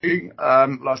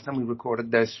Last time we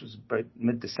recorded this was about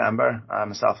mid-December.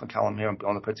 Myself and Callum here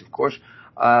on the pitch, of course.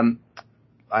 I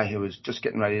was just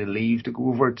getting ready to leave to go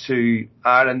over to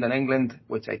Ireland and England,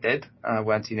 which I did. I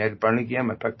went to United Burnley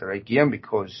game. I picked the right game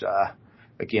because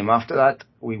the game after that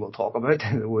we will talk about,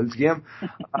 the Wolves game.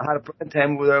 I had a brilliant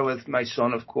time over there with my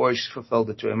son, of course, fulfilled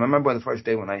the dream. I remember the first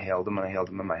day when I held him, and I held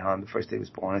him in my hand. The first day he was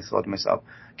born, I thought to myself,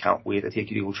 can't wait to take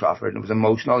you to Old Trafford. And it was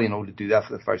emotional, to do that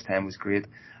for the first time was great.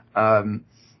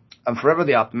 I'm forever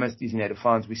the optimist, these United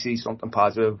fans. We see something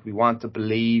positive. We want to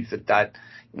believe that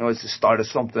it's the start of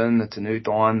something. It's a new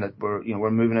dawn, that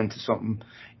we're moving into something,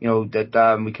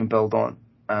 that we can build on.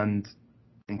 And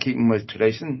in keeping with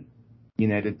tradition,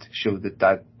 United showed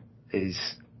that is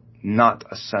not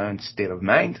a sound state of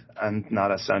mind and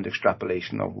not a sound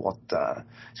extrapolation of what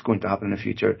is going to happen in the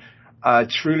future.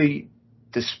 Truly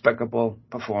despicable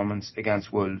performance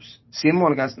against Wolves. Same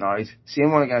one against Norwich,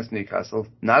 same one against Newcastle.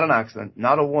 Not an accident,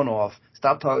 not a one-off.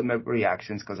 Stop talking about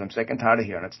reactions, because I'm sick and tired of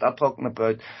hearing it. Stop talking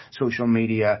about social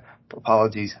media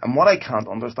apologies. And what I can't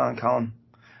understand, Colin,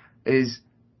 is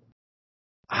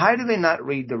how do they not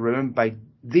read the room? By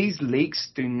these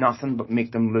leaks do nothing but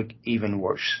make them look even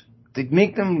worse. They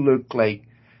make them look like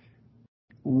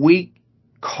weak,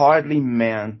 cowardly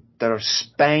men that are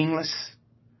spineless,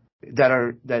 that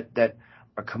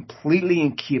are completely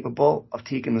incapable of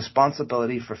taking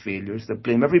responsibility for failures, that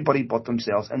blame everybody but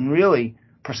themselves, and really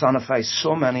personify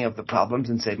so many of the problems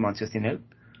inside Manchester United.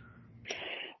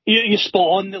 You're spot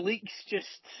on. The leaks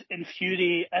just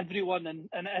infuriate everyone, and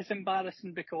it is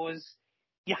embarrassing because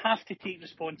you have to take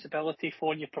responsibility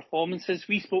for your performances.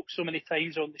 We spoke so many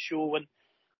times on the show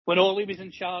when Ollie was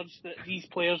in charge that these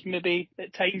players maybe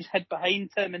at times hid behind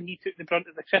him and he took the brunt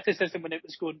of the criticism when it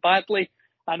was going badly.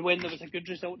 And when there was a good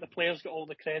result, the players got all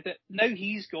the credit. Now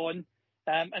he's gone,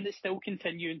 and it's still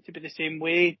continuing to be the same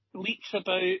way. Leaks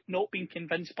about not being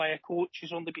convinced by a coach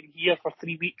who's only been here for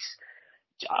 3 weeks.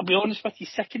 I'll be honest with you,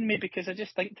 sicken me, because I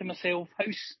just think to myself, how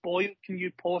spoiled can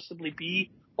you possibly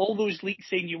be? All those leaks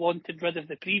saying you wanted rid of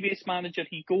the previous manager,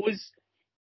 he goes,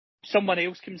 someone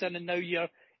else comes in, and now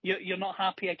you're not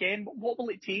happy again. But what will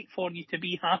it take for you to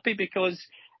be happy? Because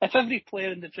if every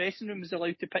player in the dressing room was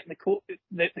allowed to pick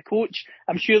the coach,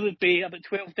 I'm sure there'd be about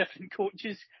 12 different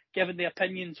coaches giving the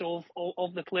opinions of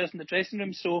the players in the dressing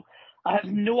room. So I have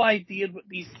no idea what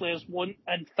these players want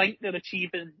and think they're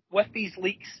achieving with these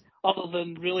leaks, other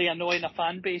than really annoying a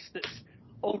fan base that's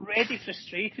already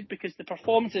frustrated because the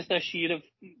performances this year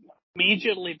have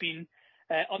majorly been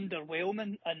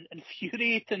underwhelming and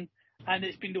infuriating. And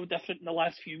it's been no different in the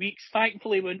last few weeks.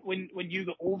 Thankfully, when you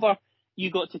got over, you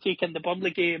got to take in the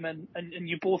Burnley game, and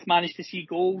you both managed to see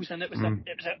goals, and it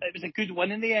was a good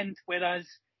win in the end. Whereas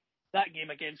that game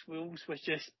against Wolves was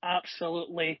just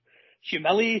absolutely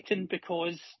humiliating,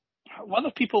 because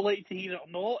whether people like to hear it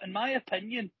or not, in my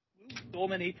opinion, Wolves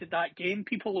dominated that game.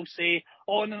 People will say,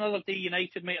 on another day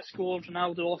United might have scored,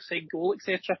 Ronaldo offside goal,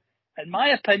 etc. In my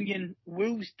opinion,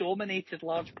 Wolves dominated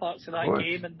large parts of that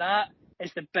game, and that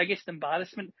is the biggest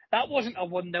embarrassment. That wasn't a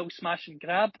 1-0 smash and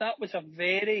grab. That was a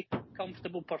very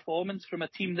comfortable performance from a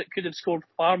team that could have scored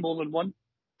far more than one.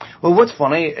 Well, what's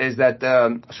funny is that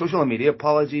social media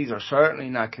apologies are certainly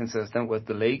not consistent with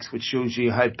the leaks, which shows you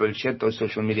how bullshit those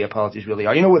social media apologies really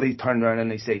are. Where they turn around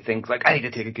and they say things like, I need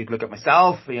to take a good look at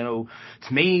myself. To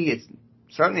me, it's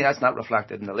certainly that's not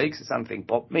reflected in the leaks. It's anything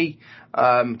but me.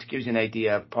 To give you an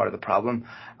idea of part of the problem.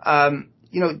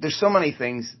 There's so many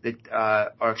things that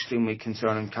are extremely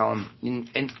concerning, Callum.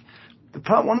 And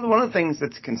one of the things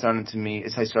that's concerning to me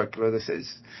is how circular this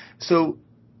is. So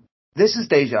this is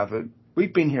deja vu.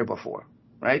 We've been here before,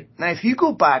 right? Now, if you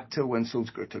go back to when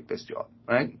Solskjaer took this job,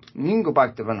 right? You can go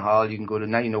back to Van Gaal, you can go to,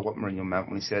 now you know what Mourinho meant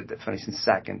when he said that finishing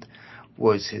second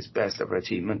was his best ever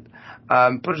achievement.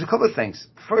 But there's a couple of things.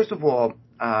 First of all,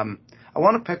 I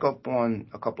want to pick up on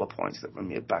a couple of points that were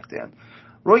made back then.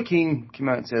 Roy Keane came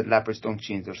out and said leopards don't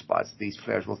change their spots. These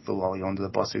players will throw Ollie under the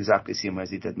bus exactly the same way as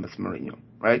he did with Mourinho,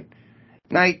 right?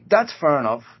 Now, that's fair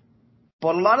enough,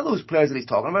 but a lot of those players that he's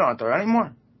talking about aren't there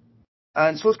anymore.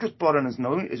 And Solskjaer's brought in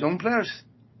his own players.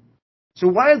 So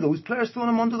why are those players throwing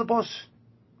him under the bus?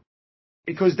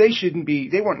 Because they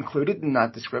weren't included in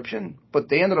that description, but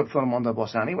they ended up throwing him under the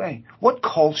bus anyway. What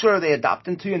culture are they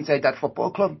adapting to inside that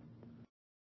football club?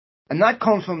 And that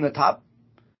comes from the top,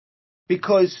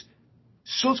 because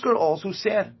Solskjaer also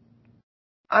said,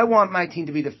 I want my team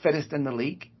to be the fittest in the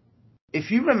league.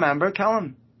 If you remember,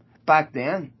 Callum, back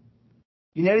then,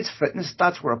 United's fitness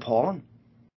stats were appalling.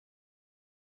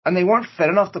 And they weren't fit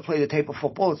enough to play the type of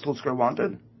football that Solskjaer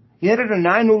wanted. United are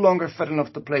now no longer fit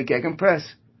enough to play gegenpress.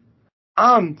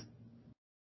 And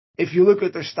if you look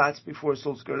at their stats before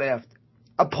Solskjaer left,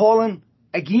 appalling.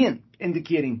 Again,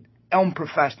 indicating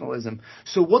unprofessionalism.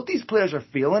 So what these players are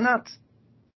failing at,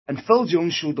 and Phil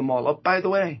Jones showed them all up, by the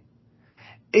way,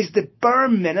 is the bare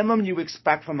minimum you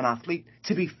expect from an athlete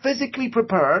to be physically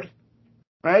prepared,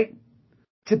 right?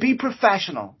 To be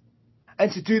professional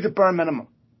and to do the bare minimum.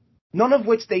 None of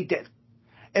which they did.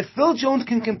 If Phil Jones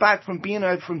can come back from being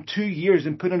out from 2 years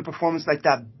and put in a performance like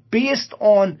that based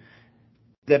on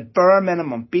the bare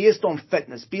minimum, based on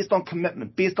fitness, based on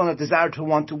commitment, based on a desire to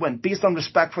want to win, based on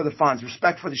respect for the fans,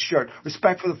 respect for the shirt,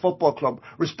 respect for the football club,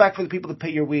 respect for the people that pay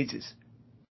your wages.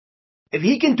 If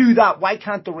he can do that, why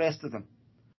can't the rest of them?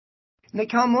 Now,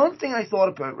 Callum, one thing I thought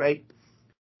about, right,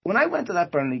 when I went to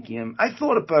that Burnley game, I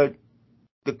thought about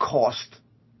the cost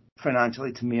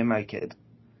financially to me and my kid,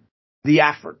 the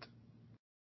effort,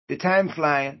 the time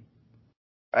flying,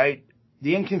 right,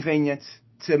 the inconvenience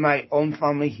to my own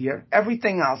family here,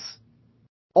 everything else,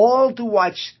 all to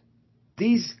watch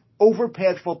these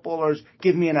overpaid footballers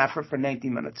give me an effort for 90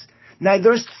 minutes. Now,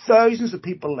 there's thousands of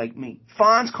people like me,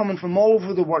 fans coming from all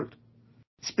over the world,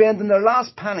 spending their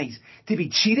last pennies to be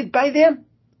cheated by them.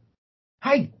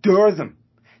 How dare them?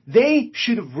 They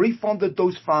should have refunded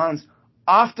those fans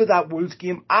after that Wolves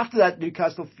game, after that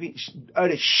Newcastle,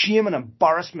 out of shame and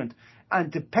embarrassment,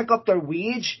 and to pick up their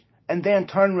wage and then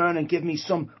turn around and give me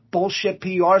some bullshit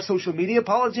PR social media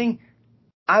apology.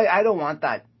 I don't want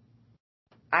that.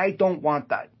 I don't want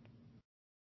that.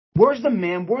 Where's the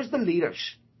men? Where's the leaders?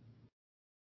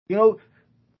 You know,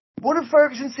 what did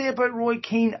Ferguson say about Roy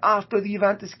Keane after the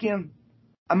Juventus game?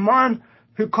 A man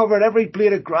who covered every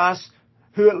blade of grass,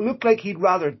 who it looked like he'd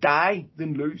rather die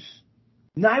than lose.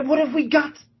 Now what have we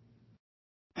got?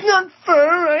 It's not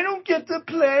fair, I don't get to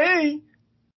play.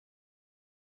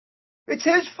 It's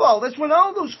his fault. It's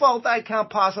Ronaldo's fault I can't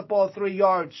pass a ball 3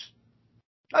 yards.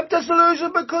 I'm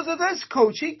disillusioned because of this,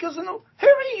 coach. He doesn't know. Who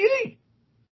are you?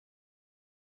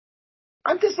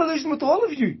 I'm disillusioned with all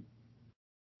of you.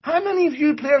 How many of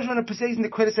you players are in a position to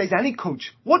criticise any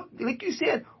coach? What, like you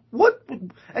said, what,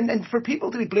 and for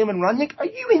people to be blaming Rangnick, are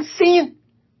you insane?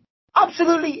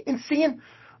 Absolutely insane.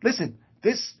 Listen,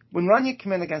 when Rangnick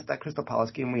came in against that Crystal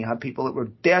Palace game, we had people that were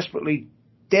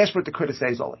desperate to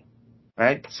criticise Ollie.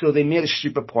 Right? So they made a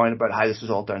stupid point about how this was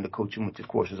all down to coaching, which of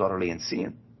course is utterly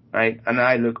insane. Right? And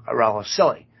I look rather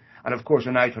silly. And of course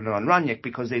we're now turning on Rangnick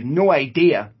because they've no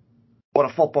idea what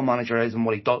a football manager is and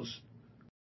what he does.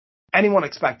 Anyone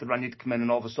expected Rangnick to come in and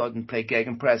all of a sudden play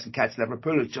gegenpress and catch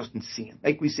Liverpool is just insane.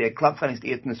 Like we said, club finished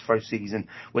 8th in his first season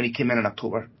when he came in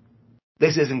October.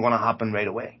 This isn't going to happen right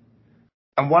away.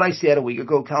 And what I said a week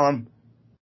ago, Callum,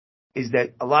 is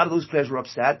that a lot of those players were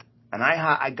upset, and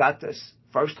I got this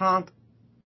firsthand,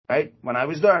 right, when I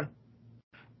was there,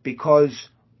 because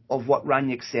of what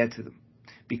Rangnick said to them.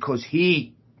 Because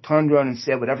he turned around and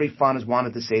said what every fan has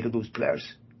wanted to say to those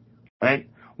players. Right?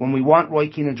 When we want Roy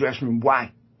Keane in the dressing room,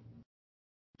 why?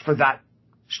 For that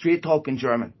straight talking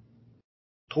German.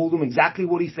 Told them exactly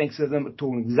what he thinks of them,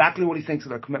 told them exactly what he thinks of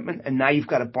their commitment, and now you've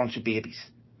got a bunch of babies.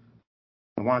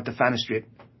 I want it to finish straight.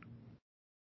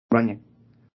 Rangnick.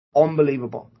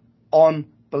 Unbelievable.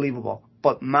 Unbelievable.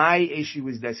 But my issue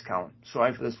is this, Callum.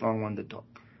 Sorry for this long-winded talk.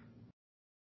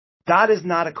 That is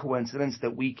not a coincidence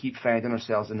that we keep finding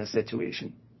ourselves in this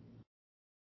situation.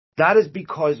 That is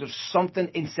because there's something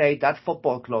inside that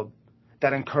football club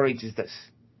that encourages this.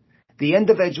 The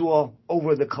individual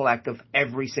over the collective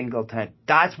every single time.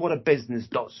 That's what a business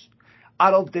does.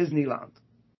 Adult Disneyland,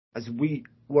 as we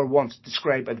were once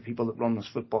described by the people that run this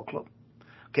football club.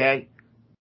 Okay?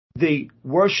 The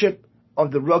worship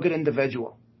of the rugged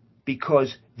individual,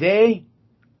 because they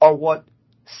are what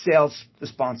sells the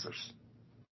sponsors.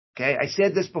 Okay? I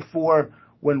said this before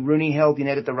when Rooney held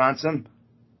United to ransom,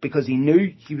 because he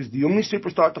knew he was the only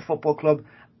superstar at the football club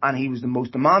and he was the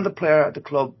most demanded player at the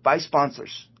club by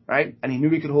sponsors, right? And he knew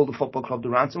he could hold the football club to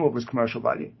ransom over his commercial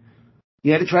value.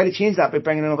 United tried to change that by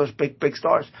bringing in other big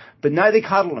stars. But now they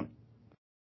coddle him.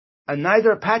 And now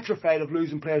they're petrified of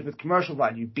losing players with commercial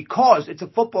value because it's a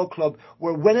football club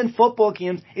where winning football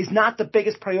games is not the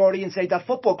biggest priority inside that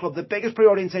football club. The biggest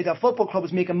priority inside that football club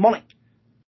is making money.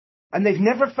 And they've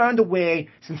never found a way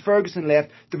since Ferguson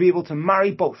left to be able to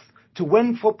marry both, to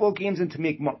win football games and to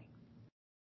make money.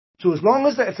 So as long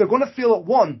as if they're going to fail at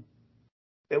one,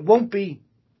 it won't be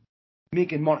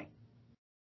making money.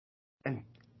 And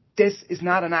this is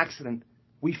not an accident.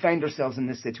 We find ourselves in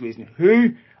this situation.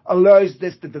 Who allows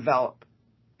this to develop?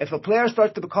 If a player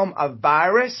starts to become a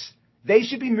virus, they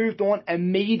should be moved on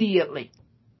immediately.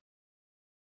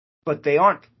 But they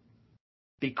aren't,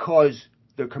 because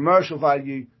their commercial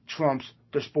value trumps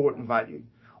their sporting value.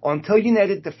 Until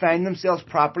United define themselves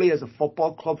properly as a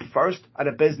football club first and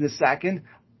a business second,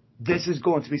 this is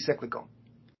going to be cyclical.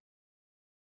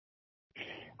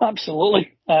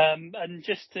 Absolutely. And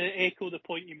just to echo the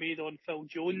point you made on Phil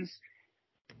Jones,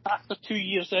 after 2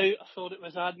 years out, I thought it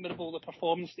was admirable, the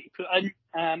performance that he put in.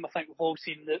 I think we've all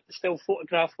seen the still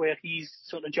photograph where he's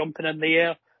sort of jumping in the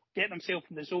air, getting himself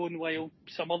in the zone, while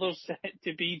some others,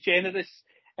 to be generous,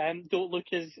 don't look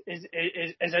as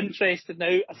interested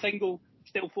now. A single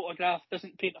still photograph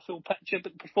doesn't paint a full picture,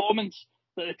 but the performance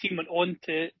that the team went on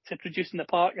to produce in the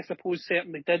park, I suppose,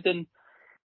 certainly did. And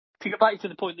to get back to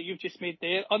the point that you've just made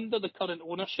there, under the current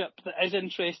ownership that is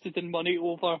interested in money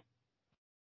over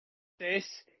this,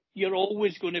 you're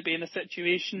always going to be in a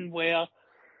situation where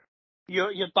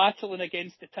you're battling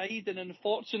against the tide. And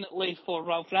unfortunately for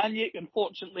Ralf Rangnick,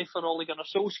 unfortunately for Ole Gunnar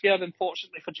Solskjaer,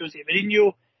 unfortunately for Jose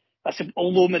Mourinho,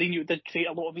 although Mourinho did create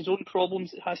a lot of his own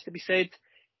problems, it has to be said,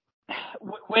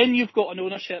 when you've got an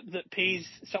ownership that pays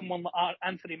someone like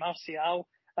Anthony Martial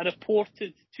a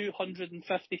reported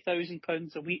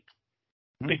 £250,000 a week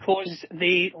because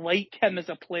they like him as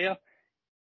a player,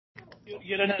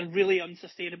 you're in a really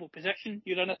unsustainable position.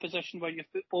 You're in a position where your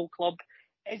football club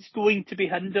is going to be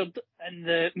hindered in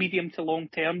the medium to long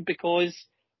term, because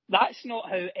that's not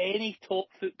how any top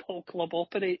football club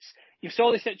operates. You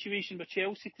saw the situation with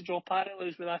Chelsea, to draw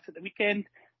parallels with that at the weekend.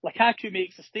 Lukaku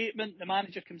makes a statement, the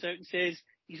manager comes out and says,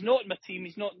 he's not in my team,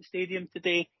 he's not in the stadium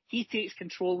today, he takes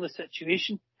control of the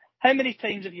situation. How many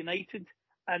times have United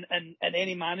and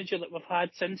any manager that we've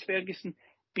had since Ferguson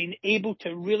been able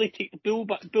to really take the bull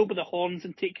by the horns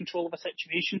and take control of a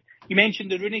situation? You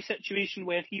mentioned the Rooney situation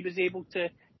where he was able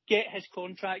to get his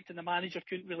contract and the manager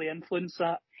couldn't really influence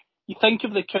that. You think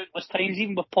of the countless times,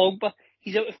 even with Pogba,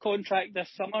 he's out of contract this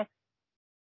summer.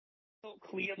 It's not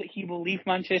clear that he will leave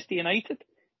Manchester United.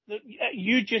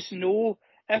 You just know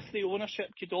if the ownership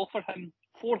could offer him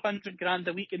 400 grand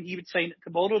a week and he would sign it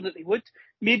tomorrow, that they would.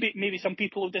 Maybe some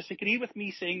people will disagree with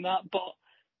me saying that, but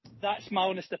that's my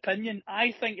honest opinion.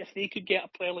 I think if they could get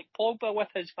a player like Pogba with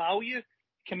his value,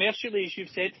 commercially, as you've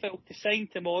said, Phil, to sign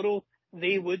tomorrow,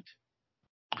 they would.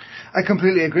 I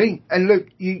completely agree. And look,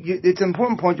 it's an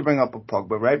important point you bring up with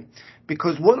Pogba, right?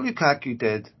 Because what Lukaku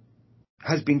did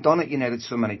has been done at United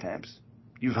so many times.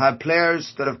 You've had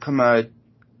players that have come out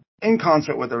in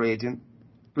concert with their agent,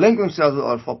 link themselves with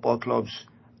other football clubs,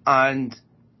 and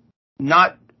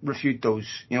not refute those.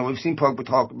 You know, we've seen Pogba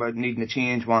talk about needing a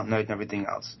change, wanting out, and everything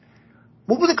else.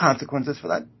 What were the consequences for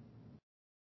that?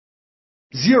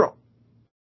 Zero.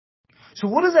 So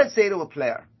what does that say to a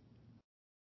player?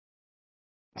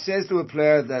 It says to a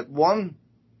player that, one,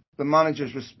 the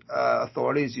manager's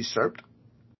authority is usurped,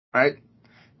 right?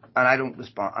 And I don't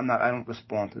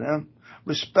respond to them.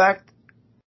 Respect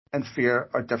and fear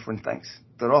are different things.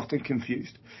 They're often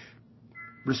confused.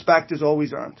 Respect is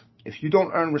always earned. If you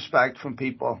don't earn respect from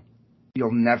people,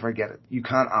 you'll never get it. You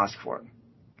can't ask for it.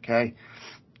 Okay?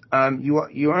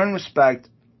 You earn respect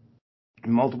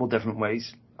in multiple different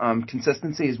ways.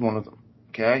 Consistency is one of them.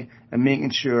 Okay? And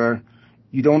making sure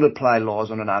you don't apply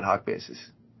laws on an ad hoc basis.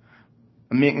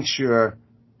 And making sure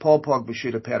Paul Pogba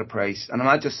should have paid a price, and I'm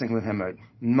not just singling him out,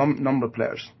 number of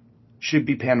players should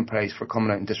be paying a price for coming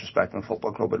out and disrespecting a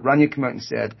football club. But Rangnick came out and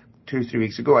said 2 or 3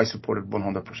 weeks ago, I supported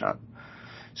 100%.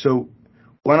 So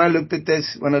when I look at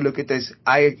this,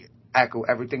 I echo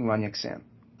everything Rangnick's saying.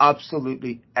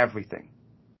 Absolutely everything.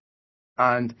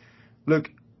 And look,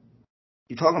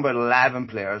 you're talking about 11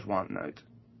 players wanting out.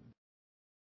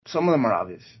 Some of them are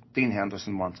obvious. Dean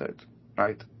Henderson wants out,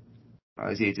 right?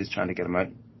 His agent is trying to get him out.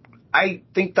 I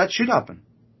think that should happen.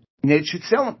 United should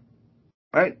sell him,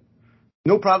 right?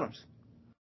 No problems.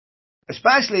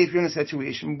 Especially if you're in a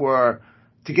situation where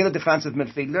to get a defensive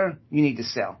midfielder, you need to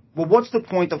sell. Well, what's the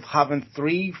point of having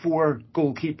 3-4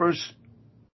 goalkeepers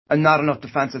and not enough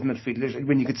defensive midfielders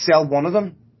when you could sell one of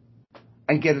them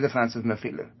and get a defensive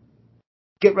midfielder?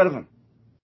 Get rid of him.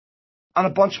 And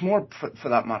a bunch more for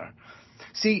that matter.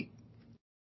 See,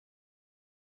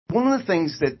 one of the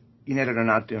things that United are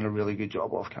not doing a really good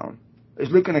job of, Callum, is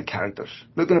looking at characters,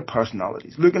 looking at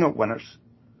personalities, looking at winners.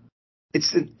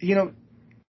 It's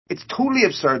totally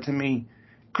absurd to me.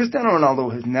 Cristiano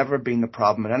Ronaldo has never been the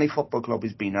problem at any football club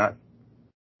he's been at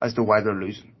as to why they're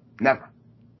losing. Never.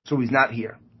 So he's not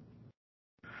here.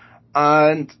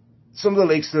 And some of the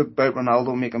leaks about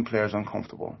Ronaldo making players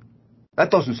uncomfortable. That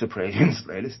doesn't surprise you in the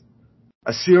slightest.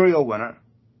 A serial winner,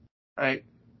 right,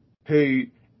 who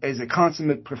is a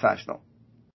consummate professional,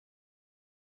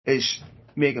 is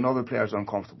making other players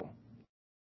uncomfortable.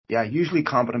 Yeah, usually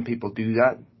competent people do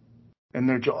that in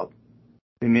their job.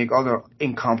 They make other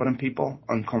incompetent people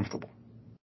uncomfortable.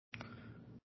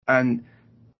 And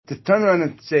to turn around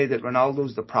and say that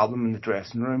Ronaldo's the problem in the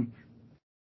dressing room,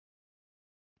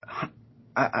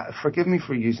 forgive me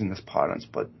for using this parlance,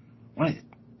 but it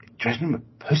dressing them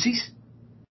with pussies?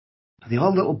 Are they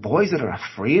all little boys that are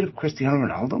afraid of Cristiano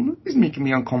Ronaldo? This is making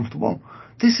me uncomfortable.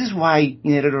 This is why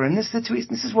United are in this situation.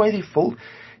 This is why they fold.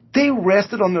 They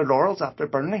rested on their laurels after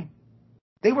Burnley.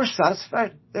 They were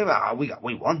satisfied. They were,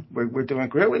 we won. We're doing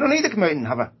great. We don't need to come out and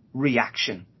have a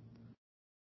reaction.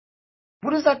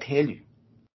 What does that tell you?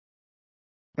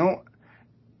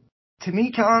 To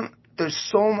me, Callum, there's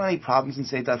so many problems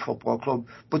inside that football club,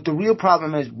 but the real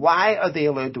problem is, why are they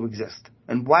allowed to exist?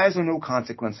 And why is there no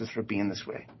consequences for being this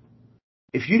way?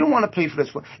 If you don't want to play for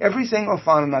this, every single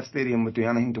fan in that stadium would do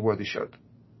anything to wear the shirt.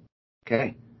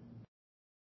 Okay?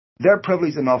 They're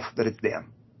privileged enough that it's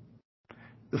them.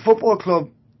 The football club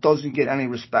doesn't get any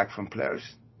respect from players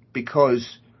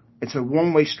because it's a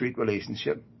one-way street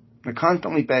relationship. They're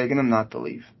constantly begging them not to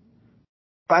leave.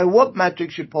 By what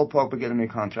metric should Paul Pogba get a new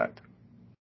contract?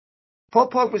 Paul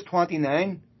Pogba was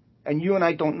 29, and you and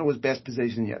I don't know his best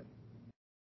position yet.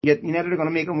 Yet United are going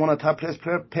to make him one of the top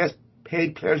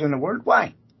paid players in the world.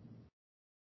 Why?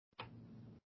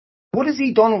 What has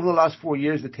he done over the last 4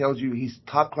 years that tells you he's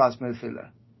top-class midfielder?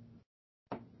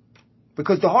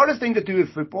 Because the hardest thing to do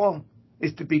with football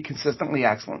is to be consistently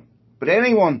excellent. But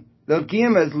the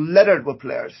game is littered with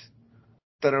players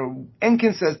that are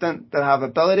inconsistent, that have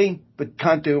ability, but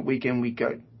can't do it week in, week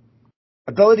out.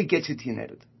 Ability gets you to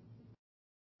United.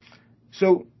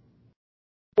 So,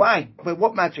 why? By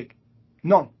what metric?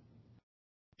 None.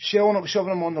 Shoving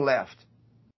him on the left.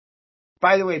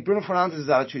 By the way, Bruno Fernandes'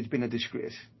 attitude's been a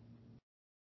disgrace.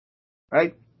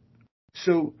 Right?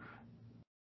 So,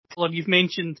 you've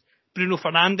mentioned Bruno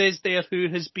Fernandes there, who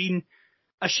has been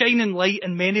a shining light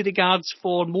in many regards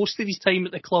for most of his time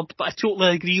at the club, but I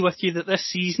totally agree with you that this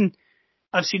season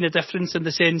I've seen a difference in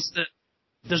the sense that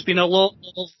there's been a lot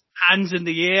of hands in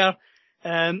the air,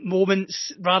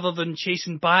 moments rather than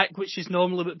chasing back, which is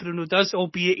normally what Bruno does,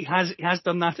 albeit he has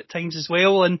done that at times as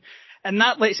well, and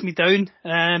that lets me down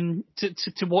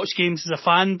to watch games as a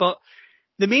fan. But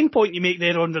the main point you make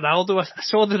there on Ronaldo, I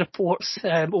saw the reports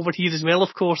over here as well,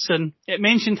 of course, and it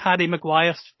mentioned Harry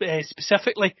Maguire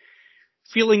specifically,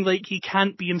 feeling like he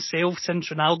can't be himself since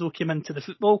Ronaldo came into the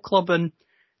football club. And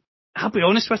I'll be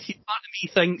honest with you, part of me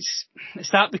thinks, is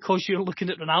that because you're looking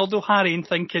at Ronaldo, Harry, and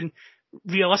thinking,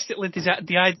 realistically, do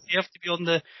I deserve to be on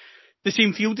the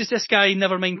same field as this guy,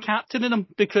 never mind captaining him?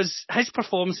 Because his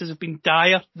performances have been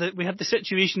dire. We had the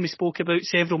situation we spoke about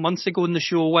several months ago in the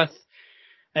show with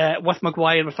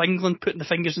Maguire with England, putting the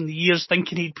fingers in the ears,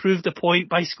 thinking he'd proved a point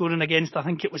by scoring against, I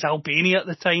think it was Albania at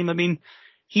the time. I mean,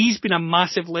 he's been a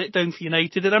massive letdown for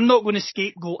United, and I'm not going to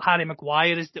scapegoat Harry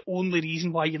Maguire as the only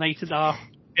reason why United are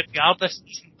where they are this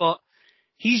season, but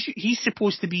he's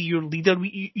supposed to be your leader.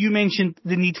 You mentioned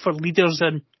the need for leaders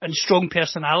and strong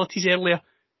personalities earlier.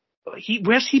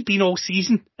 Where's he been all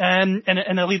season in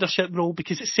a leadership role?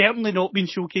 Because it's certainly not been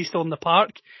showcased on the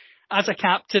park. As a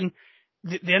captain,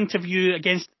 the interview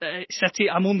against City,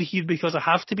 I'm only here because I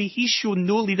have to be. He's shown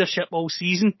no leadership all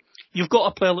season. You've got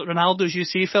a player like Ronaldo, as you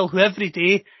say, Phil, who every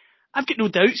day, I've got no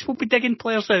doubts, will be digging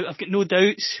players out. I've got no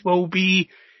doubts will be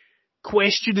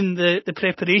questioning the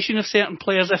preparation of certain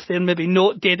players if they're maybe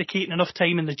not dedicating enough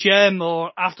time in the gym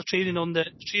or after training on the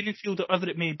training field or whatever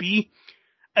it may be.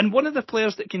 And one of the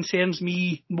players that concerns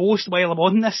me most while I'm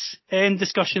on this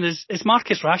discussion is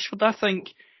Marcus Rashford. I think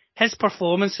his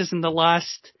performances in the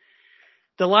last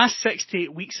 6 to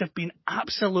 8 weeks have been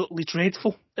absolutely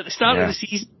dreadful. At the start of the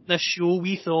season, this show,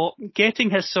 we thought getting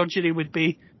his surgery would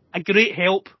be a great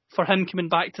help for him coming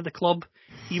back to the club.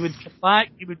 He would come back,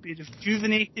 he would be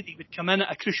rejuvenated, he would come in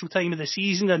at a crucial time of the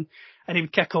season and he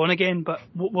would kick on again. But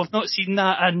we've not seen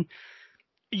that, and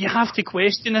you have to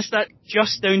question, is that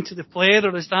just down to the player,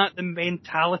 or is that the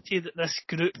mentality that this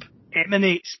group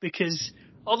emanates? Because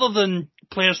other than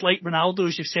players like Ronaldo,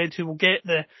 as you've said, who will get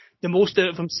the most out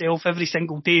of himself every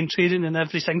single day in training and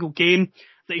every single game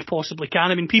that he possibly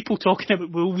can. I mean, people talking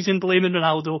about Wolves and blaming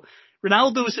Ronaldo.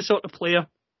 Ronaldo is the sort of player,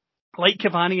 like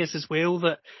Cavani is as well,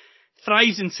 that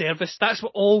thrives in service. That's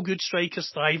what all good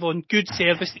strikers thrive on. Good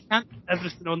service. They can't do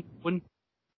everything on their own.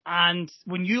 And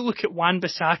when you look at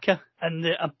Wan-Bissaka and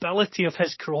the ability of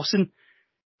his crossing,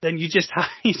 then you just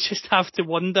have to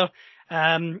wonder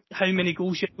how many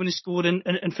goals you're going to score in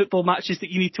football matches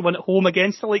that you need to win at home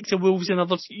against the likes of Wolves and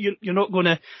others. You're not going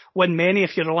to win many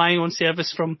if you're relying on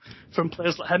service from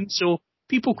players like him. So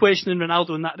people questioning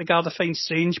Ronaldo in that regard I find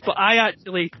strange. But I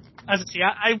actually, as I say,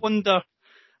 I wonder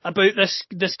about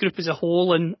this group as a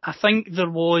whole, and I think there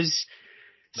was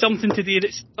something today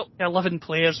that's up to 11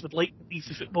 players would like to leave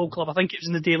the football club. I think it was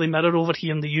in the Daily Mirror over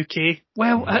here in the UK.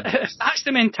 Well, if that's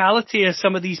the mentality of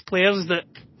some of these players that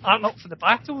aren't up for the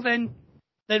battle, then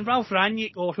Ralph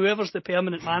Rangnick or whoever's the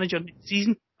permanent manager next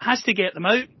season has to get them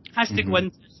out. has to go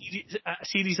into a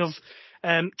series of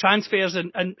transfers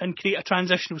and create a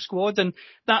transitional squad, and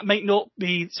that might not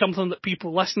be something that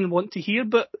people listening want to hear,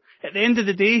 but at the end of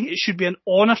the day, it should be an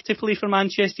honour to play for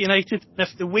Manchester United.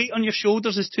 If the weight on your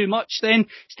shoulders is too much, then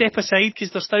step aside,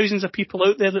 because there's thousands of people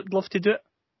out there that would love to do it.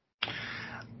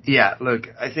 Yeah, look,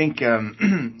 I think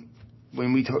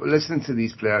when we listen to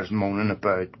these players moaning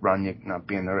about Rangnick not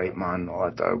being the right man and all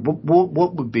that,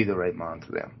 what would be the right man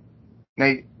to them?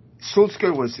 Now,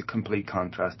 Solskjaer was the complete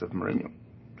contrast of Mourinho.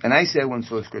 And I said when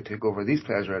Solskjaer took over, these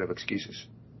players are out of excuses,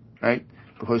 right?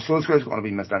 Because Solskjaer's going to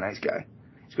be Mr. Nice Guy.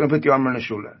 He's going to put the arm on his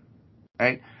shoulder,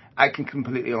 right? I can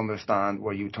completely understand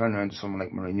where you turn around to someone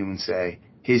like Mourinho and say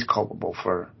he's culpable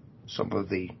for some of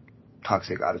the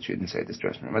toxic attitude inside this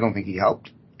dressing room. I don't think he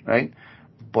helped, right?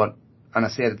 But, and I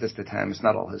said at this time, it's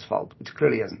not all his fault, which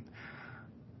clearly isn't.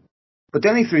 But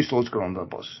then he threw Solskjaer under the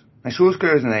bus. Now,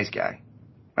 Solskjaer is a nice guy,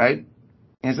 right?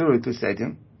 He has a route to the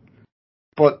stadium.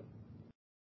 But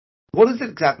what is it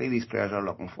exactly these players are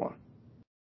looking for?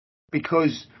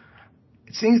 Because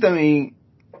it seems to me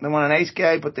they want a nice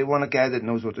guy, but they want a guy that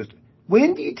knows what to do.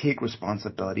 When do you take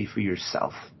responsibility for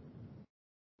yourself?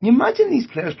 Can you imagine these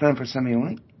players playing for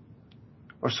Simeone?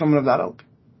 Or someone of that ilk?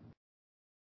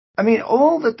 I mean,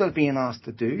 all that they're being asked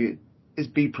to do is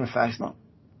be professional.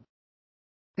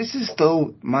 This is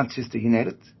still Manchester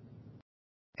United.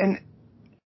 And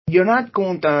you're not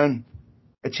going down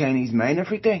a Chinese mine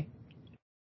every day.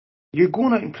 You're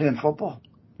going out and playing football.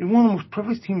 You're one of the most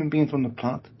privileged human beings on the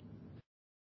planet.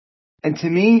 And to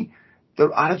me,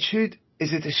 their attitude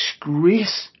is a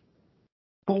disgrace.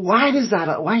 But why is that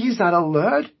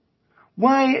allowed?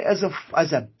 Why as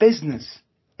a business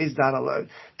is that allowed?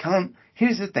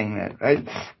 Here's the thing, right?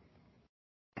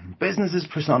 Businesses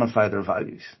personify their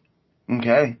values.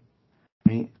 Okay? I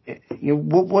mean, the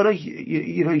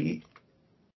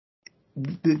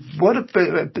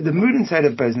mood inside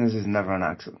of business is never an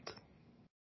accident.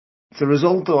 It's a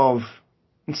result of,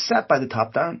 it's set by the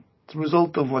top down. It's a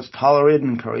result of what's tolerated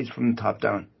and encouraged from the top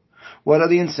down. What are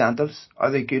the incentives? Are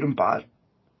they good and bad?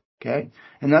 Okay?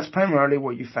 And that's primarily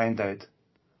what you find out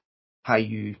how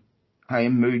your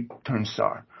mood turns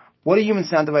sour. What are you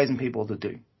incentivizing people to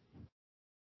do?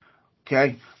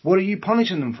 Okay? What are you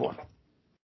punishing them for?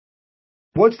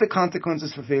 What's the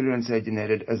consequences for failure inside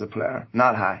United as a player?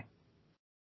 Not high.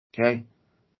 Okay?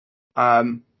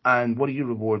 And what are you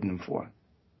rewarding them for?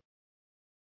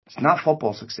 It's not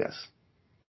football success.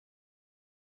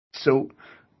 So,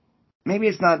 maybe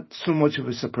it's not so much of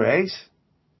a surprise.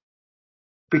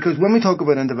 Because when we talk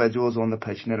about individuals on the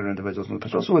pitch, not individuals on the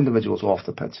pitch, also individuals off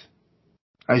the pitch.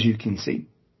 As you can see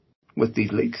with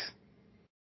these leaks.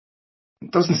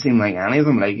 It doesn't seem like any of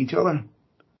them like each other.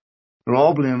 They're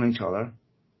all blaming each other.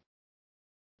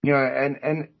 You know,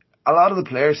 and a lot of the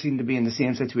players seem to be in the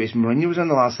same situation Mourinho was in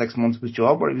the last 6 months of his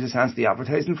job, where he was essentially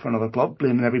advertising for another club,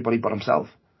 blaming everybody but himself.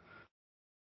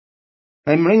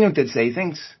 And Mourinho did say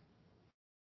things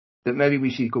that maybe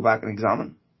we should go back and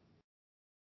examine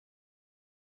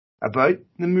about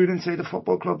the mood inside the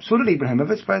football club. So did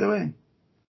Ibrahimovic, by the way,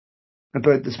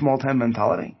 about the small-time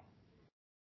mentality.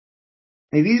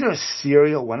 Now, these are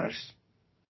serial winners.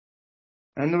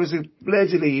 And there was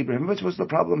allegedly Ibrahimovic was the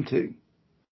problem too.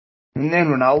 And then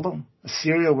Ronaldo, a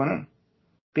serial winner,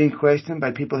 being questioned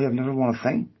by people who have never won a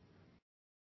thing.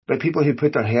 By people who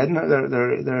put their head in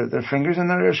their fingers in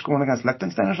their ears going against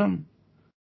Liechtenstein or something.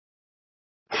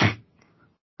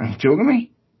 Are you joking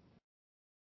me?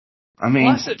 I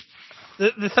mean...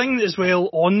 Well, the thing as well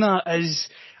on that is,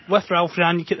 with Ralf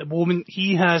Rangnick at the moment,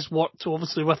 he has worked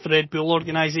obviously with the Red Bull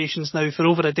organisations now for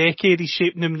over a decade. He's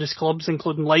shaped numerous clubs,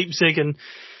 including Leipzig and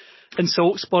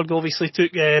Salzburg. Obviously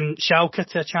took Schalke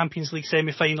to a Champions League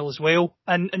semi-final as well.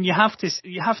 And you have to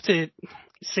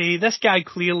say this guy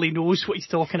clearly knows what he's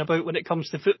talking about when it comes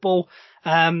to football.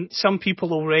 Some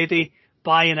people already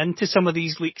buying into some of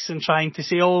these leaks and trying to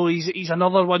say, oh, he's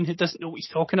another one who doesn't know what he's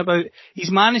talking about.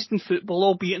 He's managed in football,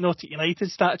 albeit not at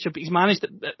United stature, but he's managed at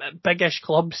big-ish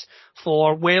clubs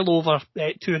for well over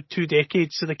two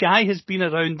decades. So the guy has been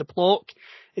around the block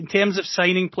in terms of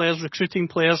signing players, recruiting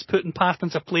players, putting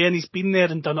patterns of play in. He's been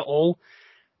there and done it all.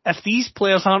 If these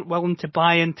players aren't willing to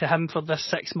buy into him for this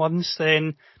 6 months,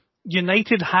 then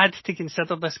United had to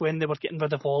consider this when they were getting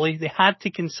rid of Ollie. They had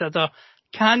to consider,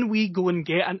 can we go and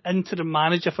get an interim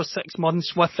manager for 6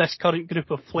 months with this current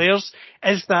group of players?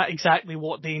 Is that exactly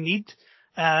what they need?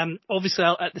 Obviously,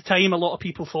 at the time, a lot of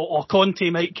people thought, oh, Conte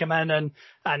might come in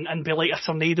and be like a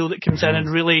tornado that comes in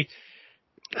and really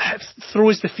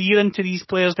throws the fear into these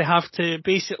players. They have to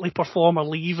basically perform or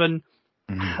leave. And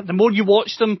the more you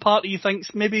watch them, part of you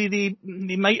thinks maybe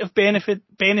they might have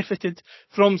benefited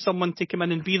from someone to come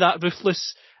in and be that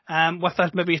ruthless with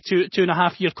a maybe a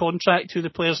 2.5 year contract, who the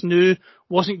players knew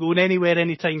wasn't going anywhere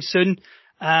anytime soon.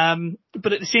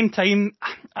 But at the same time,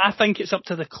 I think it's up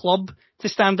to the club to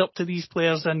stand up to these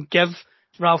players and give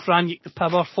Ralph Rangnick the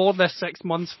power for this 6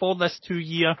 months, for this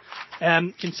 2-year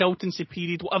consultancy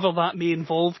period, whatever that may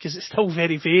involve, because it's still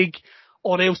very vague.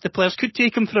 Or else the players could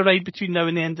take him for a ride between now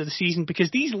and the end of the season,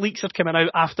 because these leaks are coming out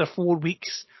after 4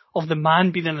 weeks of the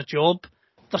man being in a job.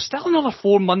 There's still another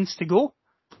 4 months to go.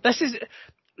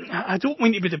 I don't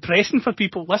want to be depressing for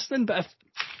people listening, but if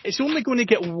it's only going to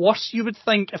get worse, you would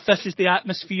think, if this is the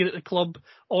atmosphere at the club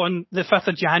on the 5th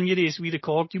of January as we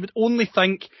record. You would only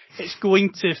think it's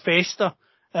going to fester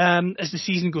as the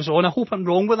season goes on. I hope I'm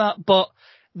wrong with that, but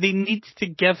they need to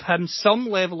give him some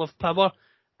level of power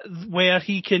where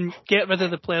he can get rid of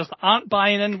the players that aren't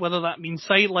buying in, whether that means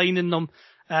sidelining them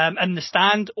in the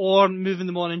stand or moving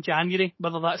them on in January,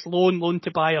 whether that's loan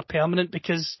to buy or permanent,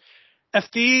 because if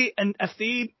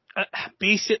they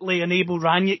basically enable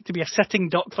Rangnick to be a sitting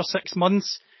duck for 6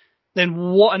 months, then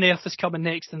what on earth is coming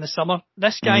next in the summer?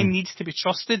 This guy needs to be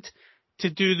trusted to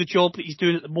do the job that he's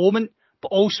doing at the moment, but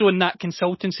also in that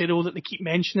consultancy role that they keep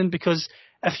mentioning, because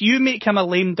if you make him a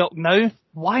lame duck now,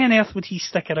 why on earth would he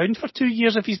stick around for 2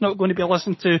 years if he's not going to be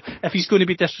listened to, if he's going to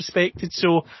be disrespected?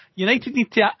 So United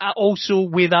need to also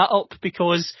weigh that up,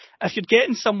 because if you're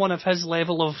getting someone of his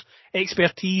level of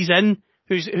expertise in,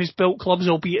 who's built clubs,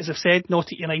 albeit, as I've said,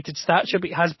 not at United stature,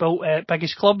 but he has built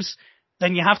biggest clubs,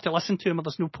 then you have to listen to him, or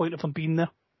there's no point of him being there.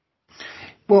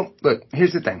 Well, look,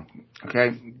 here's the thing,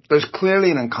 okay? There's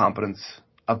clearly an incompetence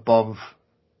above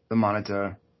the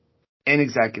manager in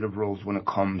executive roles when it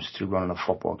comes to running a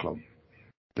football club.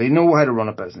 They know how to run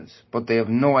a business, but they have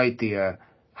no idea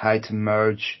how to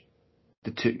merge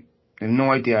the two. They have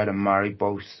no idea how to marry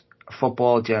both a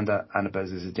football agenda and a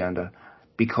business agenda,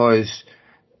 because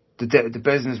the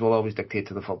business will always dictate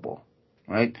to the football,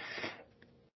 right?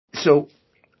 So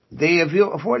they have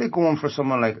avoided going for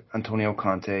someone like Antonio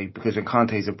Conte, because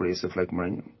Conte is abrasive like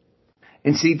Mourinho.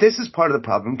 And see, this is part of the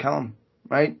problem, Callum,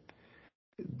 right?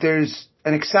 There's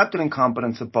an accepted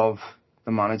incompetence above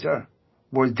the manager,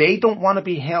 where they don't want to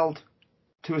be held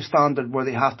to a standard where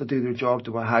they have to do their job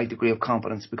to a high degree of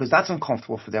competence, because that's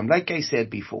uncomfortable for them. Like I said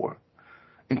before,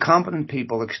 incompetent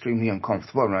people are extremely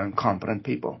uncomfortable around competent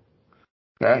people,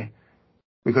 okay?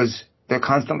 Because they're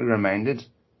constantly reminded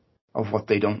of what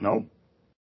they don't know.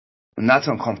 And that's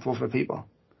uncomfortable for people.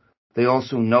 They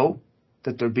also know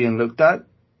that they're being looked at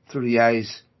through the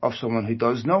eyes of someone who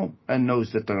does know and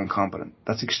knows that they're incompetent.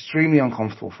 That's extremely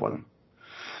uncomfortable for them.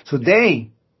 So they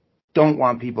don't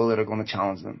want people that are going to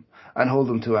challenge them and hold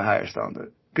them to a higher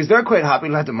standard, because they're quite happy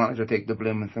to let the manager take the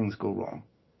blame when things go wrong,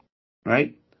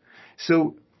 right?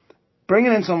 So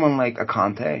bringing in someone like a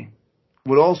Conte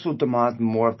would also demand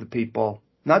more of the people,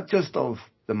 not just of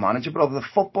the manager, but of the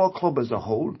football club as a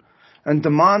whole, and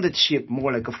demand it shaped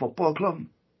more like a football club.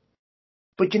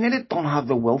 But United don't have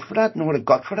the will for that, nor the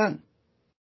gut for that.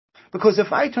 Because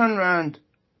if I turn around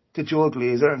to Joel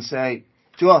Glazer and say,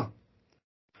 Joel,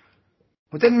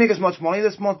 we didn't make as much money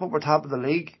this month, but we're top of the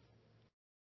league,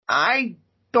 I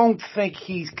don't think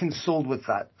he's consoled with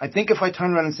that. I think if I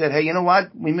turn around and said, hey, you know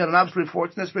what, we made an absolute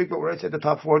fortune this week, but we're outside the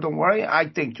top four, don't worry, I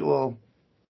think Joel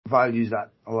values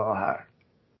that a little higher.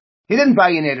 He didn't buy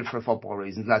United for football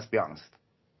reasons, let's be honest.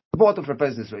 He bought them for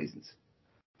business reasons,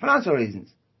 financial reasons.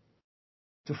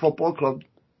 It's a football club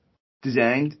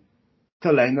designed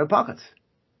to line their pockets.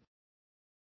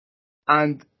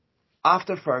 And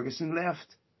after Ferguson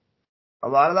left, a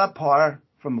lot of that power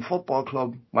from the football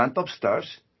club went upstairs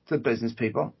to the business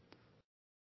people,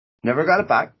 never got it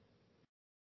back,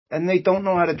 and they don't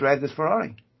know how to drive this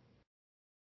Ferrari.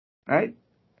 Right?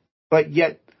 But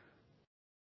yet,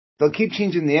 they'll keep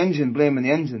changing the engine, blaming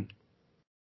the engine.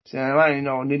 Saying, well, you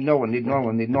know, need another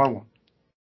one.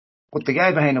 But the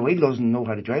guy behind the wheel doesn't know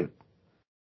how to drive it.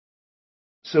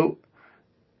 So,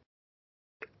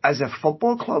 as a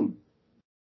football club,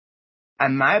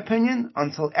 in my opinion,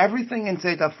 until everything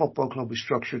inside that football club is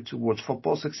structured towards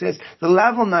football success, the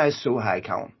level now is so high,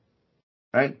 Callum.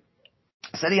 Right?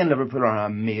 City and Liverpool are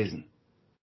amazing.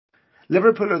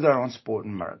 Liverpool are there on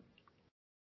sporting merit.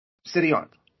 City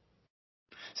aren't.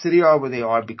 City are where they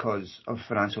are because of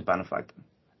financial benefactor.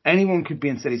 Anyone could be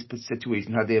in City's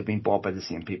situation had they have been bought by the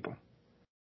same people.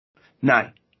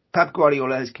 Now, Pep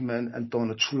Guardiola has come in and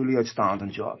done a truly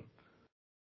outstanding job.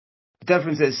 The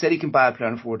difference is City can buy a player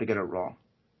and afford to get it wrong.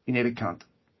 United can't,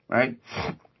 right?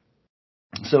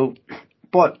 So,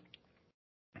 but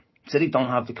City don't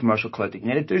have the commercial clout that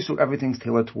United do, so everything's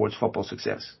tailored towards football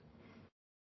success.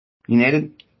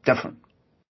 United, different.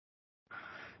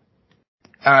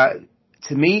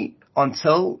 To me,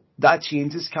 until that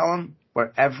changes, Callum,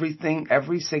 where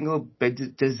every single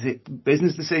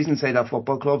business decision inside that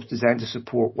football club is designed to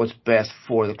support what's best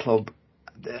for the club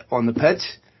on the pitch,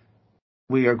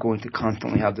 we are going to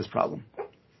constantly have this problem.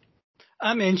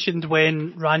 I mentioned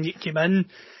when Rangnick came in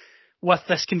with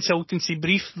this consultancy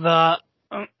brief that,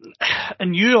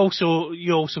 and you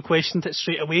also questioned it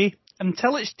straight away,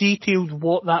 until it's detailed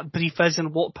what that brief is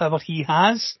and what power he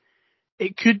has,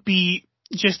 it could be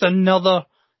just another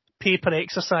paper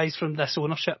exercise from this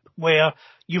ownership, where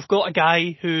you've got a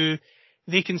guy who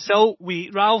they consult.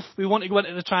 Ralph, we want to go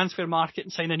into the transfer market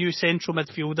and sign a new central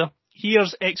midfielder.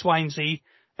 Here's X, Y, and Z.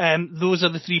 Those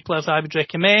are the 3 players I would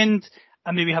recommend.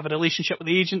 And maybe have a relationship with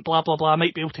the agent, blah, blah, blah. I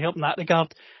might be able to help in that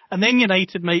regard. And then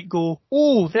United might go,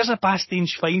 oh, there's a Bastian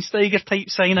Schweinsteiger type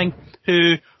signing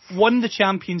who won the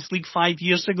Champions League 5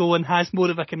 years ago and has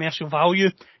more of a commercial value.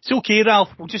 It's okay, Ralph,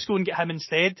 we'll just go and get him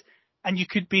instead. And you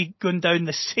could be going down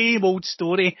the same old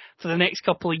story for the next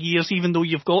couple of years, even though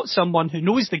you've got someone who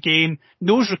knows the game,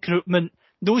 knows recruitment,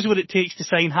 knows what it takes to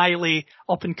sign highly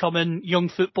up-and-coming young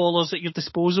footballers at your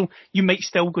disposal. You might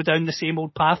still go down the same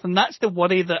old path. And that's the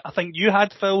worry that I think you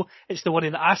had, Phil. It's the worry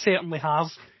that I certainly have,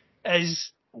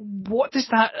 is what does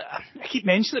that, I keep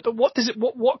mentioning it,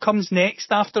 but what comes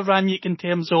next after Rangnick in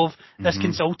terms of this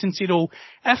consultancy role?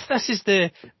 If this is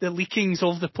the leakings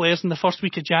of the players in the first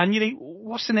week of January,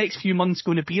 what's the next few months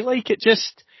going to be like? It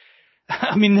just,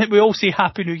 I mean, we all say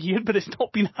Happy New Year, but it's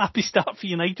not been a happy start for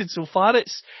United so far.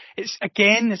 It's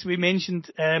again, as we mentioned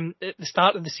at the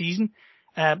start of the season,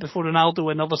 before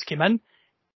Ronaldo and others came in,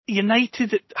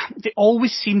 United, they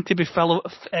always seem to be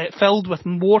filled with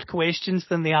more questions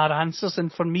than they are answers.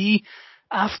 And for me,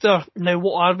 after now,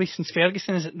 what are we since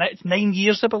Ferguson? It's 9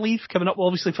 years, I believe, coming up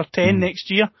obviously for 10 next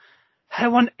year.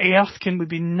 How on earth can we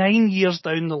be 9 years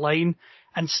down the line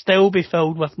and still be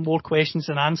filled with more questions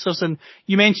than answers? And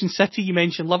you mentioned City, you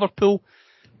mentioned Liverpool.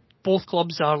 Both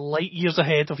clubs are light years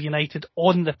ahead of United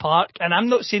on the park. And I'm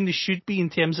not saying they should be in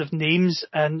terms of names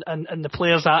and the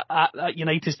players at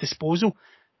United's disposal.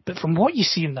 But from what you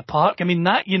see in the park, I mean,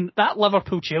 that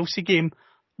Liverpool-Chelsea game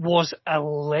was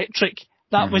electric.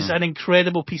 That was an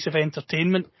incredible piece of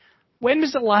entertainment. When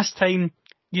was the last time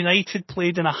United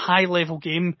played in a high-level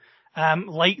game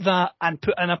like that and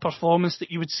put in a performance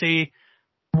that you would say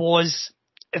was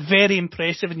very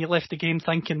impressive, and you left the game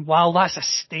thinking, wow, that's a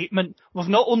statement. We've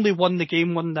not only won the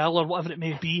game 1-0 or whatever it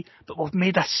may be, but we've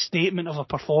made a statement of a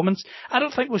performance. I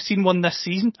don't think we've seen one this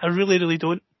season. I really, really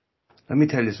don't. Let me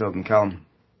tell you something, Callum.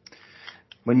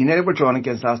 When United were drawn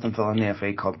against Aston Villa in the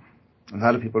FA Cup, a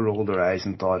lot of people rolled their eyes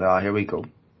and thought, here we go.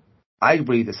 I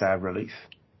breathed a sigh of relief.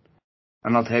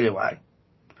 And I'll tell you why.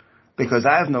 Because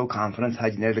I have no confidence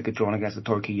had United get drawn against the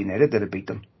Torquay United, they'd have beat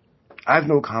them. I have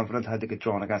no confidence had they get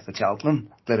drawn against the Cheltenham,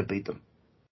 they'd have beat them.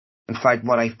 In fact,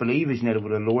 what I believe is United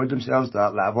would have lowered themselves to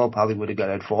that level, probably would have got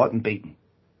out fought and beaten.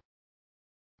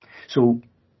 So,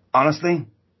 honestly,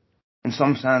 in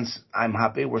some sense, I'm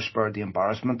happy we're spared the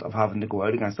embarrassment of having to go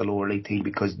out against a lower league team,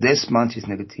 because this Manchester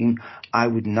United team, I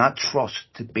would not trust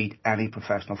to beat any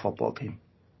professional football team.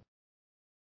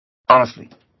 Honestly.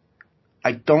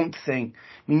 I don't think,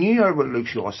 I mean, you heard what Luke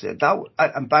Shaw said.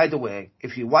 And by the way,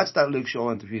 if you watched that Luke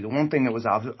Shaw interview, the one thing that was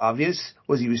obvious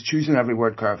was he was choosing every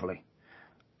word carefully.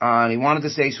 And he wanted to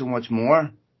say so much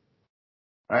more,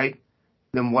 right,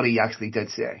 than what he actually did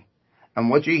say.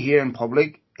 And what you hear in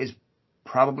public is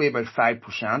probably about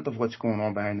 5% of what's going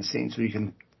on behind the scenes. So you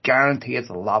can guarantee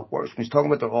it's a lot worse. When he's talking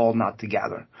about they're all not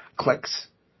together. Cliques.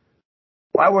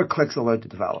 Why were cliques allowed to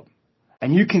develop?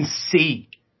 And you can see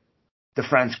the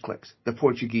French cliques, the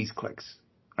Portuguese cliques,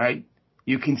 right?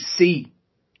 You can see,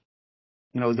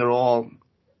 they're all,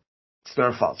 it's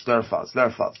their fault.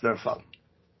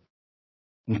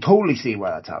 You can totally see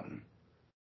why that's happening.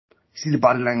 You see the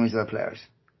body language of the players.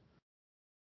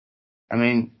 I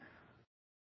mean,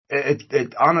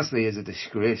 it honestly is a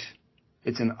disgrace.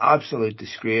 It's an absolute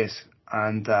disgrace.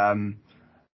 And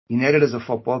United as a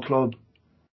football club,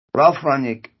 Ralph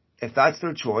Rangnick, if that's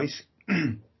their choice,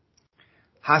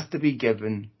 has to be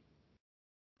given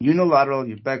unilateral,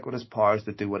 ubiquitous powers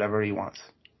to do whatever he wants.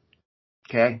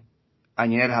 Okay?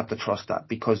 And United have to trust that,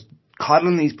 because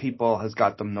coddling these people has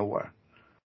got them nowhere.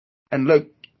 And look,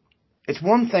 it's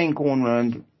one thing going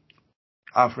around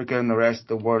Africa and the rest of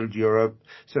the world, Europe,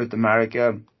 South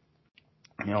America,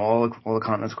 all the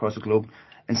continents across the globe,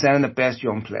 and sending the best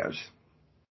young players,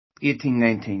 18,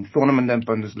 19, throwing them in the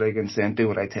Bundesliga and saying, do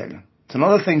what I tell you. It's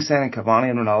another thing sending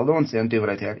Cavani and Ronaldo and saying, do what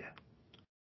I tell you.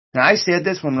 Now, I said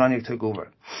this when Rangnick took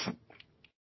over.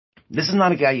 This is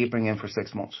not a guy you bring in for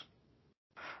 6 months.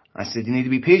 I said, you need to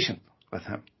be patient with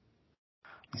him.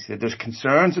 I said, there's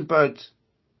concerns about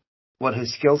what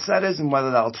his skill set is and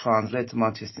whether that'll translate to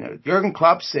Manchester United. Jurgen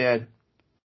Klopp said,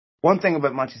 one thing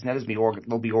about Manchester United is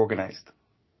they'll be organised.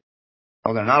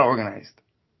 Well, they're not organised.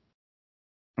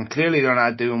 And clearly they're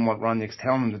not doing what Rangnick's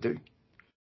telling them to do.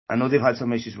 I know they've had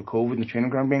some issues with COVID and the training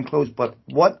ground being closed, but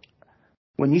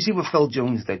when you see what Phil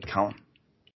Jones did, Callum,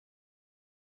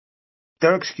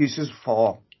 their excuses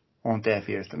fall on deaf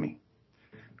ears to me.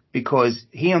 Because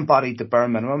he embodied the bare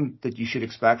minimum that you should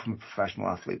expect from a professional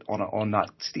athlete on that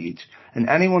stage. And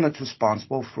anyone that's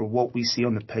responsible for what we see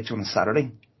on the pitch on a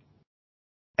Saturday,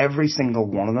 every single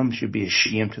one of them should be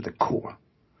ashamed to the core.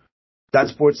 That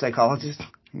sports psychologist,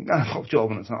 got a tough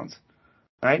job in his hands.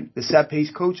 Right? The set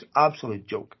piece coach, absolute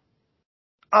joke.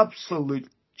 Absolute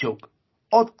joke.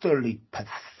 Utterly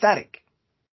pathetic.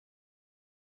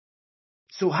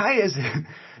 So how is it?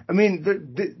 I mean,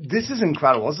 this is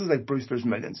incredible. This is like Brewster's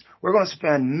Millions. We're going to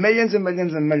spend millions and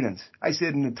millions and millions. I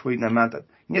said in the tweet and I meant it.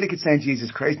 And yet he could send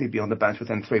Jesus Christ and he'd be on the bench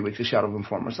within 3 weeks, a shadow of him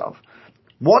for himself.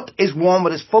 What is wrong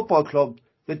with his football club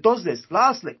that does this?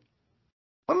 Lastly,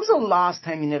 when was the last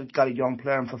time United got a young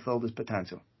player and fulfilled his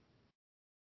potential?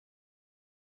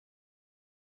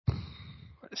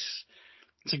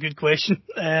 It's a good question.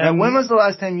 And when was the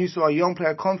last time you saw a young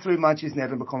player come through Manchester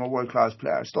United and become a world-class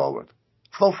player, stalwart,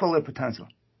 fulfill their potential?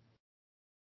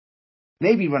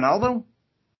 Maybe Ronaldo?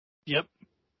 Yep.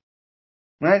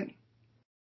 Right?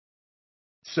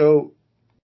 So,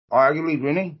 arguably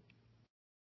Rooney.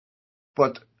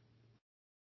 But,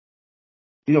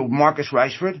 Marcus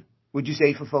Rashford, would you say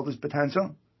he fulfilled his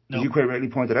potential? No. As you quite rightly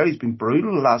pointed out, he's been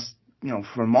brutal the last,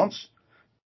 for months.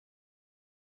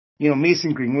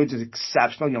 Mason Greenwood's an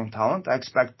exceptional young talent. I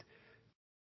expect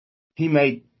he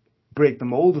may break the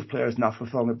mold of players not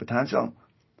fulfilling their potential.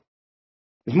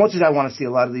 As much as I want to see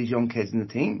a lot of these young kids in the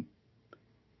team,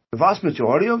 the vast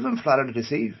majority of them flat out to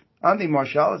deceive. Anthony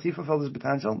Martial, has he fulfilled his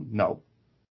potential? No.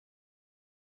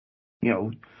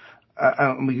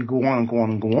 And we could go on and go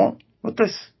on and go on. But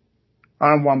this,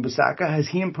 Aaron Wan-Bissaka, has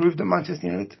he improved at Manchester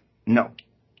United? No.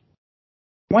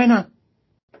 Why not?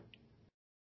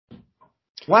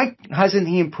 Why hasn't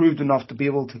he improved enough to be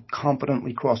able to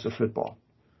competently cross the football?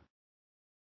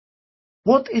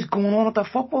 What is going on at that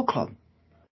football club?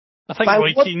 I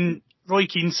think Roy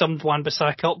Keane summed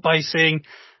Wan-Bissaka up by saying,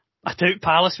 I doubt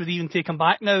Palace would even take him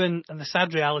back now, and the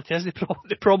sad reality is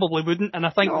they probably wouldn't, and I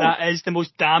think that is the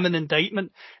most damning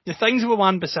indictment. The things with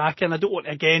Wan-Bissaka, and I don't want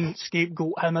to again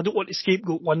scapegoat him, I don't want to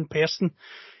scapegoat one person,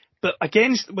 but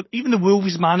even the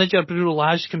Wolves manager, Bruno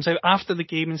Lage, comes out after the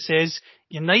game and says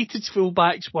United's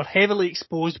fullbacks were heavily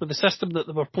exposed with the system that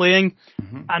they were playing,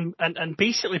 and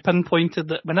basically pinpointed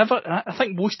that whenever, and I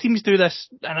think most teams do this,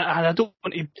 and I don't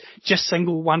want to just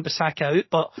single Wan-Bissaka out,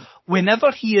 but whenever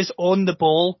he is on the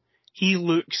ball, he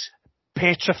looks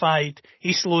petrified.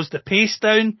 He slows the pace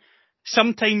down.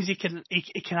 Sometimes he can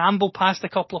amble past a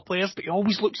couple of players, but he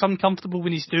always looks uncomfortable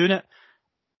when he's doing it.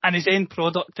 And his end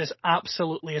product is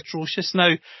absolutely atrocious.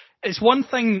 Now, it's one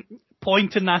thing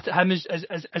pointing that at him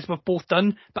as we've both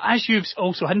done, but as you've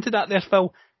also hinted at there,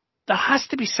 Phil, there has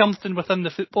to be something within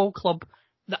the football club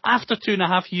that after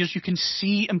 2.5 years you can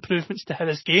see improvements to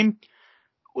his game.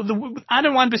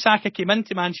 Aaron Wan-Bissaka came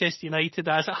into Manchester United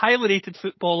as a highly rated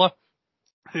footballer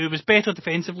who was better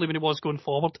defensively when he was going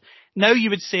forward. Now you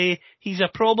would say he's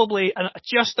probably a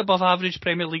just above average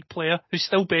Premier League player who's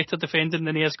still better defending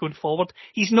than he is going forward.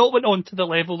 He's not went on to the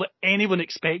level that anyone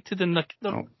expected.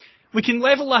 We can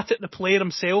level that at the player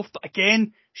himself, but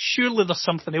again, surely there's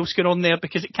something else going on there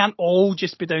because it can't all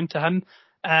just be down to him.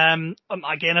 Again,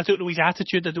 I don't know his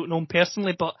attitude, I don't know him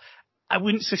personally, but I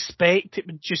wouldn't suspect it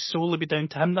would just solely be down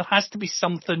to him. There has to be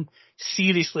something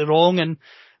seriously wrong, and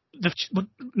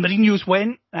Mourinho's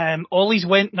went, Ollie's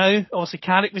went now, obviously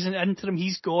Carrick was in interim,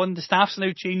 he's gone, the staff's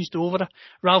now changed over,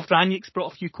 Ralph Rangnick's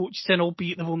brought a few coaches in,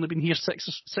 albeit they've only been here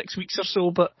six weeks or so,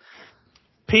 but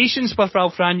patience with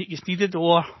Ralph Rangnick is needed,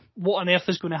 or what on earth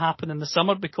is going to happen in the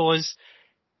summer, because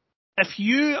if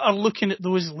you are looking at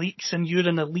those leaks and you're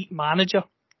an elite manager,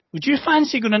 would you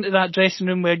fancy going into that dressing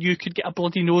room where you could get a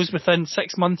bloody nose within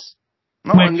 6 months?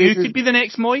 No, when you could be the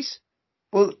next Moyes?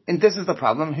 Well, and this is the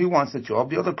problem. Who wants the job?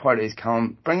 The other part is,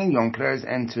 bringing young players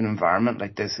into an environment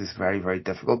like this is very, very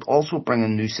difficult. Also,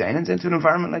 bringing new signings into an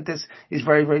environment like this is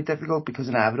very, very difficult because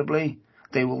inevitably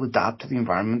they will adapt to the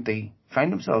environment they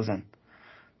find themselves in.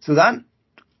 So that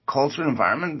culture and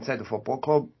environment inside the football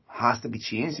club has to be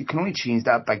changed. You can only change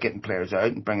that by getting players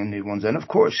out and bringing new ones in, of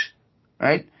course,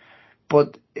 right?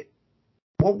 But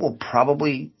what will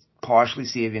probably partially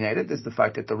save United is the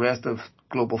fact that the rest of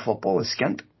global football is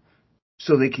skint.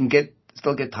 So they can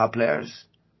still get top players.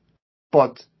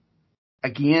 But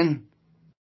again,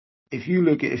 if you're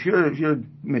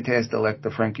Matthias de Ligt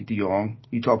or Frankie de Jong,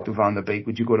 you talk to Van der Beek,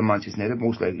 would you go to Manchester United?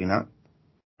 Most likely not,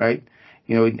 right?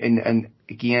 You know, and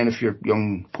again, if you're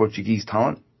young Portuguese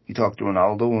talent, you talk to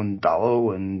Ronaldo and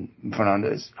Dalot and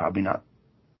Fernandes, probably not,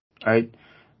 right?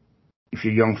 If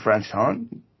you're young French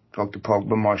talent, talk to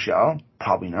Pogba, Martial,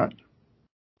 probably not.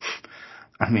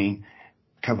 I mean,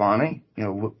 Cavani, you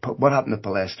know, what happened to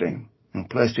Palestri? You know,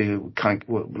 Palestri can't,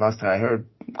 last time I heard,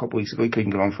 a couple of weeks ago, he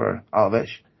couldn't get on for Alaves.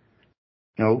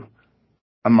 You know,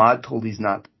 Ahmad told he's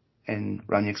not in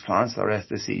Rangnick's plans the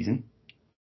rest of the season,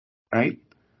 right?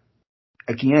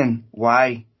 Again,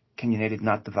 why can United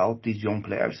not develop these young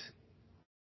players?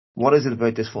 What is it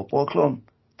about this football club?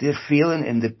 They're failing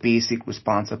in the basic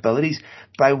responsibilities.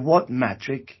 By what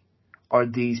metric are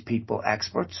these people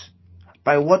experts?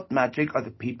 By what metric are the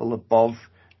people above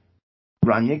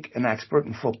Rangnick an expert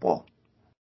in football?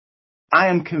 I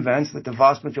am convinced that the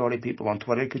vast majority of people on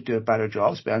Twitter could do a better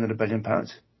job spending £1 billion.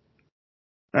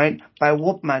 Right? By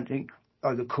what metric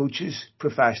are the coaches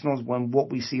professionals when what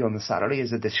we see on the Saturday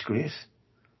is a disgrace?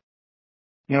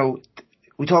 You know,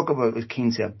 we talk about, as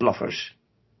Keane said, bluffers.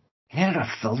 United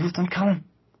are filled with them, Callum.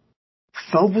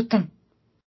 Filled with them.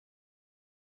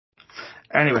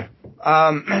 Anyway,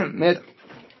 mate,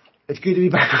 it's good to be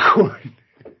back recording.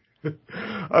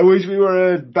 I wish we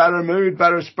were in better mood,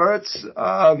 better spirits.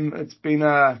 It's been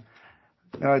a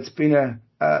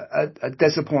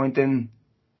disappointing.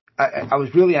 I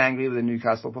was really angry with the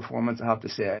Newcastle performance, I have to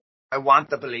say. I want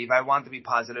to believe. I want to be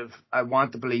positive. I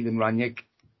want to believe in Rangnick.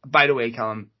 By the way,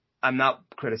 Callum, I'm not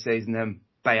criticising him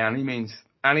by any means.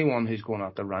 Anyone who's going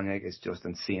after Rangnick is just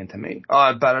insane to me.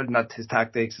 Oh, better not his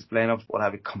tactics, his lineups, what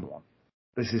have you. Come on.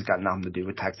 This has got nothing to do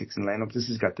with tactics and lineups. This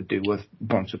has got to do with a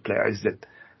bunch of players that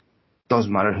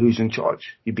doesn't matter who's in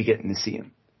charge. You'd be getting to see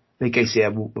him. Like I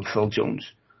said with Phil Jones,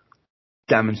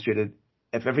 demonstrated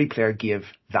if every player gave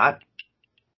that,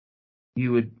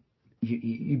 you'd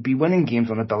be winning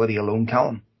games on ability alone,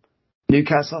 Callum.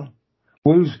 Newcastle,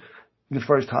 Wolves in the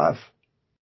first half,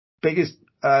 biggest,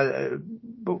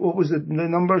 what was it, the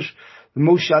numbers? The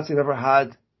most shots they've ever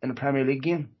had in a Premier League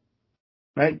game,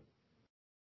 right?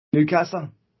 Newcastle,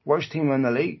 worst team in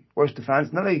the league, worst defence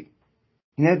in the league.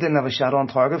 United didn't have a shot on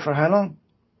target for how long?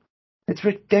 It's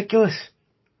ridiculous.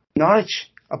 Norwich,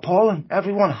 appalling.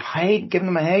 Everyone giving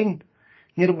them a hiding.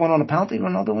 United won on a penalty,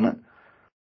 Ronaldo won it.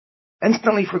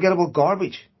 Instantly forgettable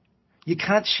garbage. You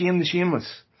can't shame the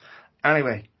shameless.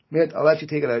 Anyway, mate, I'll let you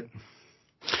take it out.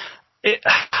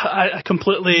 I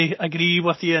completely agree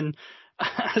with you, and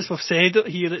as we've said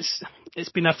here, it's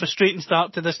been a frustrating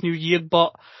start to this new year,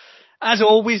 but as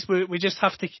always, we just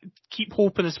have to keep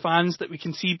hoping as fans that we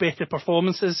can see better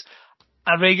performances.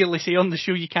 I regularly say on the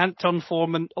show you can't turn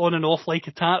form on and off like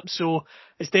a tap, so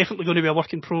it's definitely going to be a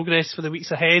work in progress for the weeks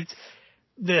ahead.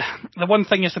 The one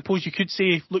thing I suppose you could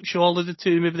say, Luke Shaw alluded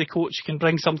to, maybe the coach can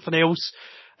bring something else.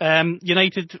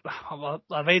 United,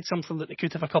 I read something that they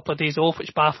could have a couple of days off,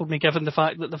 which baffled me given the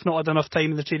fact that they've not had enough time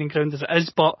in the training ground as it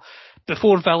is. But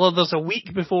before Villa, there's a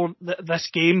week before this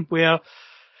game where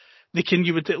they can,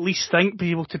 you would at least think,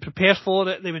 be able to prepare for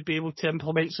it. They would be able to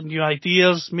implement some new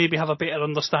ideas, maybe have a better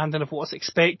understanding of what's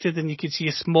expected, and you could see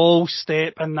a small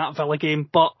step in that Villa game.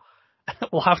 But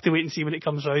we'll have to wait and see when it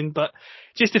comes round. But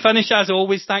just to finish, as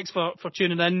always, thanks for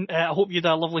tuning in. I hope you had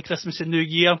a lovely Christmas and New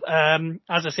Year.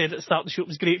 As I said at the start of the show, it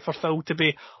was great for Phil to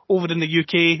be over in the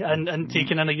UK and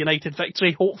taking in a United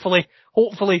victory.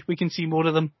 Hopefully we can see more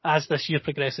of them as this year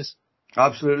progresses.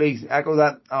 Absolutely. Echo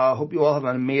that. Hope you all have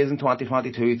an amazing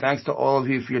 2022. Thanks to all of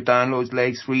you for your downloads,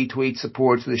 likes, retweets,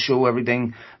 support to the show,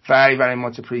 everything. Very, very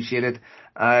much appreciated.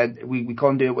 We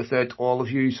couldn't do it without all of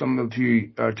you. Some of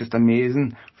you are just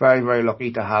amazing. Very, very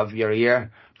lucky to have your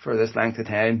ear for this length of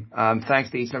time.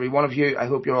 Thanks to each and every one of you. I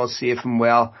hope you're all safe and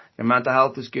well. Your mental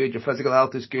health is good. Your physical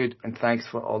health is good. And thanks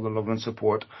for all the love and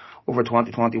support over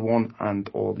 2021 and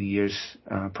all the years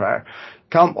prior.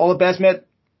 Callum, all the best, mate.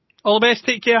 All the best.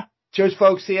 Take care. Cheers,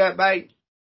 folks. See ya. Bye.